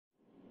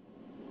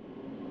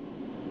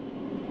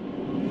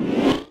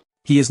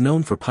He is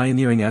known for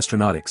pioneering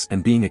astronautics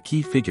and being a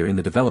key figure in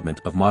the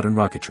development of modern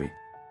rocketry.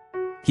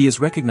 He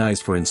is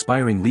recognized for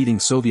inspiring leading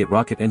Soviet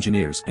rocket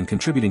engineers and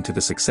contributing to the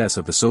success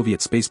of the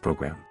Soviet space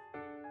program.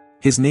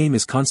 His name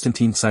is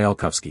Konstantin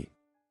Tsiolkovsky.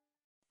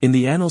 In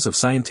the annals of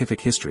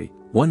scientific history,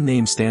 one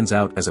name stands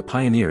out as a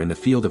pioneer in the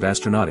field of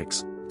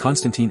astronautics,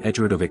 Konstantin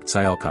Eduardovich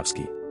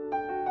Tsiolkovsky.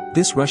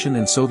 This Russian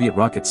and Soviet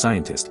rocket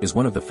scientist is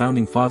one of the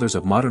founding fathers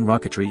of modern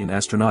rocketry and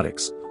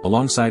astronautics,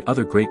 alongside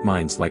other great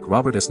minds like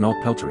Robert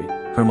Esnault-Pelterie,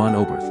 Hermann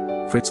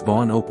Oberth, Fritz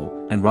von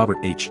Opel, and Robert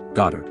H.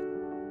 Goddard.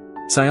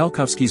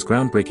 Tsiolkovsky's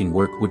groundbreaking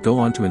work would go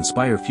on to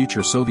inspire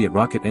future Soviet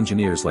rocket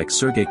engineers like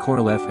Sergei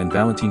Korolev and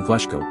Valentin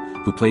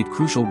Glushko, who played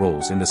crucial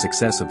roles in the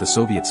success of the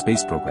Soviet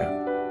space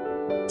program.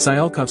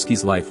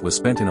 Tsiolkovsky's life was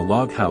spent in a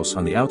log house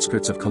on the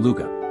outskirts of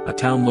Kaluga, a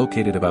town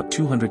located about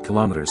 200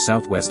 kilometers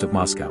southwest of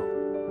Moscow.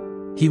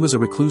 He was a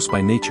recluse by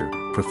nature,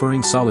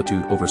 preferring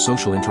solitude over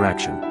social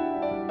interaction.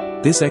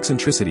 This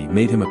eccentricity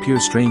made him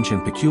appear strange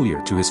and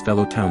peculiar to his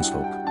fellow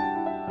townsfolk.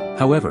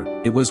 However,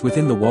 it was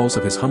within the walls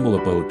of his humble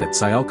abode that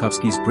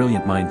Tsiolkovsky's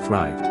brilliant mind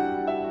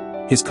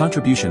thrived. His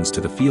contributions to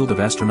the field of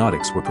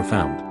astronautics were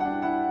profound.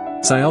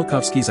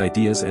 Tsiolkovsky's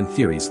ideas and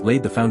theories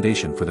laid the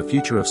foundation for the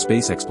future of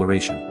space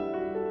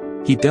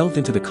exploration. He delved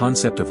into the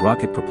concept of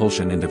rocket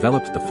propulsion and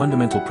developed the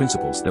fundamental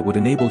principles that would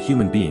enable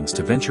human beings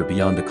to venture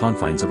beyond the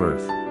confines of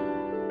Earth.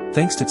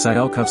 Thanks to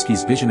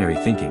Tsiolkovsky's visionary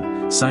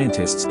thinking,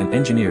 scientists and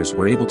engineers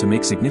were able to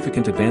make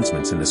significant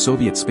advancements in the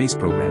Soviet space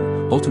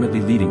program,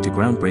 ultimately leading to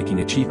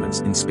groundbreaking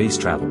achievements in space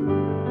travel.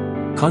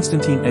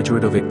 Konstantin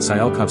Eduardovich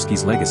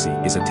Tsiolkovsky's legacy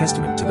is a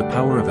testament to the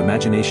power of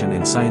imagination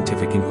and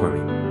scientific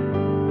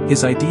inquiry.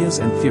 His ideas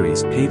and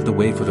theories paved the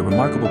way for the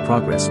remarkable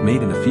progress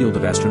made in the field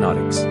of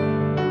astronautics.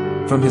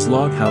 From his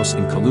log house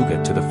in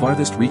Kaluga to the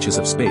farthest reaches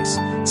of space,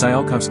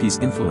 Tsiolkovsky's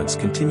influence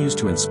continues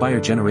to inspire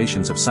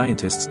generations of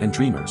scientists and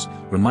dreamers,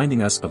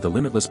 reminding us of the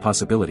limitless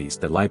possibilities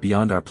that lie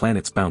beyond our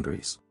planet's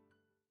boundaries.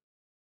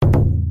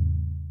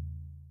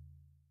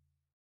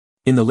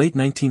 In the late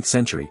 19th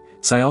century,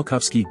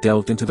 Tsiolkovsky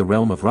delved into the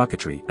realm of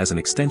rocketry as an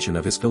extension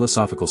of his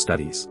philosophical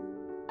studies.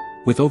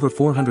 With over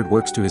 400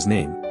 works to his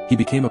name, he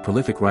became a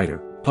prolific writer,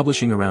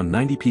 publishing around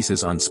 90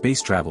 pieces on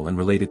space travel and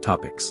related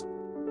topics.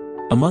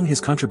 Among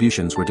his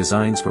contributions were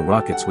designs for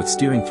rockets with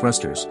steering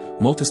thrusters,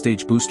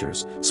 multistage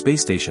boosters,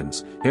 space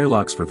stations,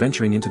 airlocks for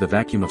venturing into the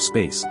vacuum of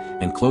space,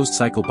 and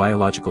closed-cycle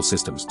biological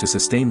systems to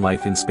sustain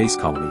life in space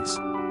colonies.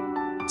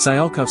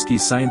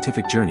 Tsiolkovsky's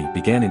scientific journey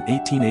began in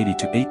 1880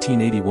 to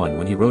 1881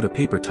 when he wrote a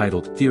paper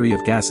titled Theory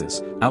of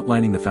Gases,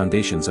 outlining the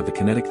foundations of the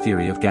kinetic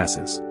theory of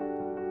gases.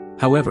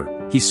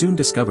 However, he soon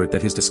discovered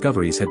that his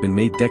discoveries had been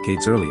made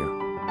decades earlier.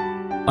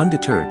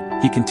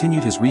 Undeterred, he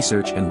continued his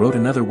research and wrote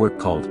another work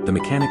called The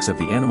Mechanics of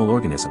the Animal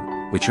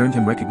Organism, which earned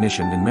him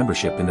recognition and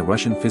membership in the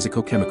Russian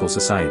Physico-Chemical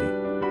Society.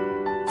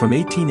 From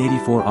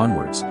 1884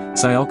 onwards,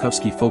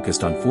 Tsiolkovsky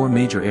focused on four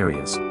major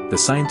areas: the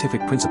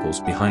scientific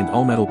principles behind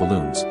all-metal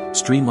balloons,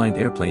 streamlined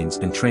airplanes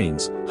and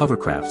trains,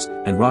 hovercrafts,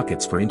 and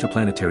rockets for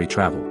interplanetary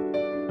travel.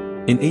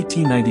 In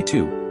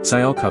 1892,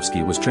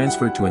 Tsiolkovsky was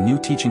transferred to a new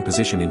teaching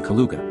position in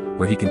Kaluga,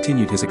 where he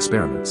continued his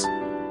experiments.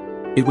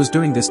 It was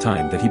during this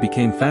time that he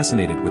became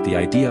fascinated with the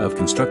idea of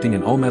constructing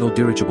an all-metal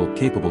dirigible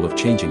capable of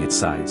changing its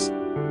size.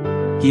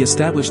 He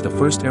established the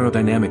first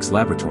aerodynamics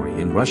laboratory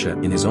in Russia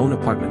in his own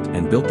apartment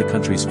and built the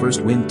country's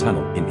first wind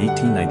tunnel in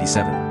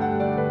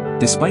 1897.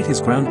 Despite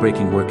his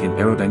groundbreaking work in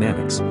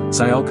aerodynamics,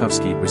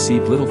 Tsiolkovsky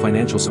received little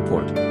financial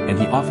support, and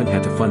he often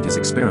had to fund his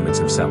experiments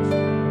himself.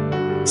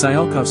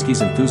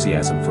 Tsiolkovsky's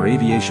enthusiasm for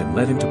aviation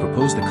led him to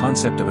propose the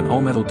concept of an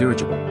all-metal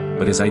dirigible,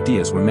 but his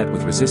ideas were met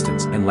with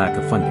resistance and lack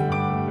of funding.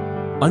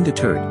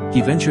 Undeterred,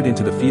 he ventured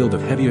into the field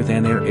of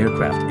heavier-than-air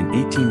aircraft in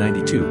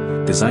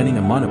 1892, designing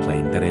a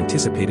monoplane that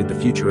anticipated the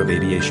future of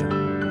aviation.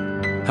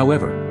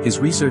 However, his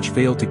research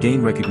failed to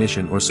gain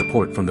recognition or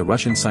support from the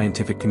Russian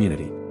scientific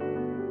community.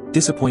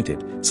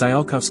 Disappointed,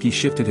 Tsiolkovsky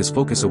shifted his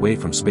focus away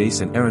from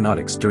space and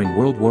aeronautics during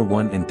World War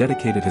I and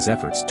dedicated his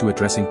efforts to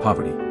addressing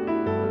poverty.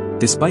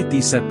 Despite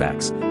these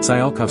setbacks,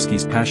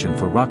 Tsiolkovsky's passion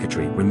for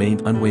rocketry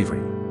remained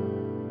unwavering.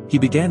 He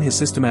began his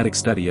systematic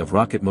study of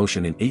rocket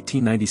motion in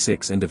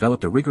 1896 and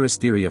developed a rigorous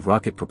theory of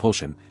rocket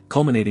propulsion,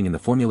 culminating in the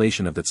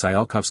formulation of the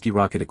Tsiolkovsky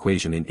rocket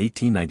equation in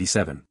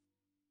 1897.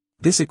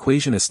 This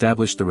equation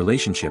established the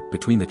relationship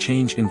between the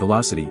change in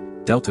velocity,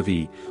 delta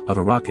V, of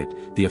a rocket,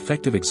 the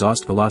effective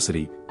exhaust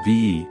velocity,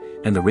 VE,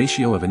 and the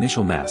ratio of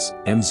initial mass,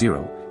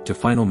 m0, to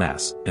final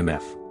mass,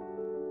 mf.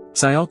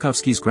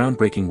 Tsiolkovsky's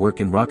groundbreaking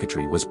work in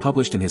rocketry was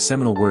published in his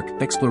seminal work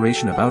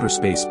Exploration of Outer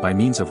Space by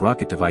Means of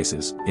Rocket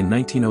Devices, in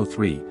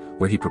 1903,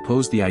 where he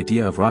proposed the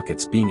idea of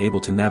rockets being able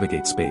to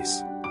navigate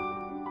space.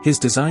 His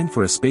design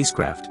for a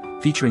spacecraft,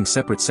 featuring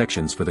separate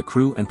sections for the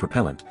crew and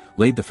propellant,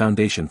 laid the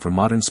foundation for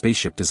modern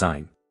spaceship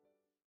design.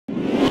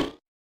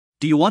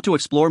 Do you want to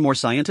explore more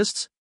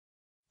scientists?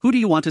 Who do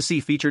you want to see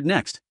featured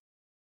next?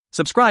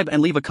 Subscribe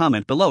and leave a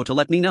comment below to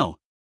let me know.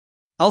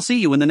 I'll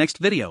see you in the next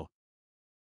video.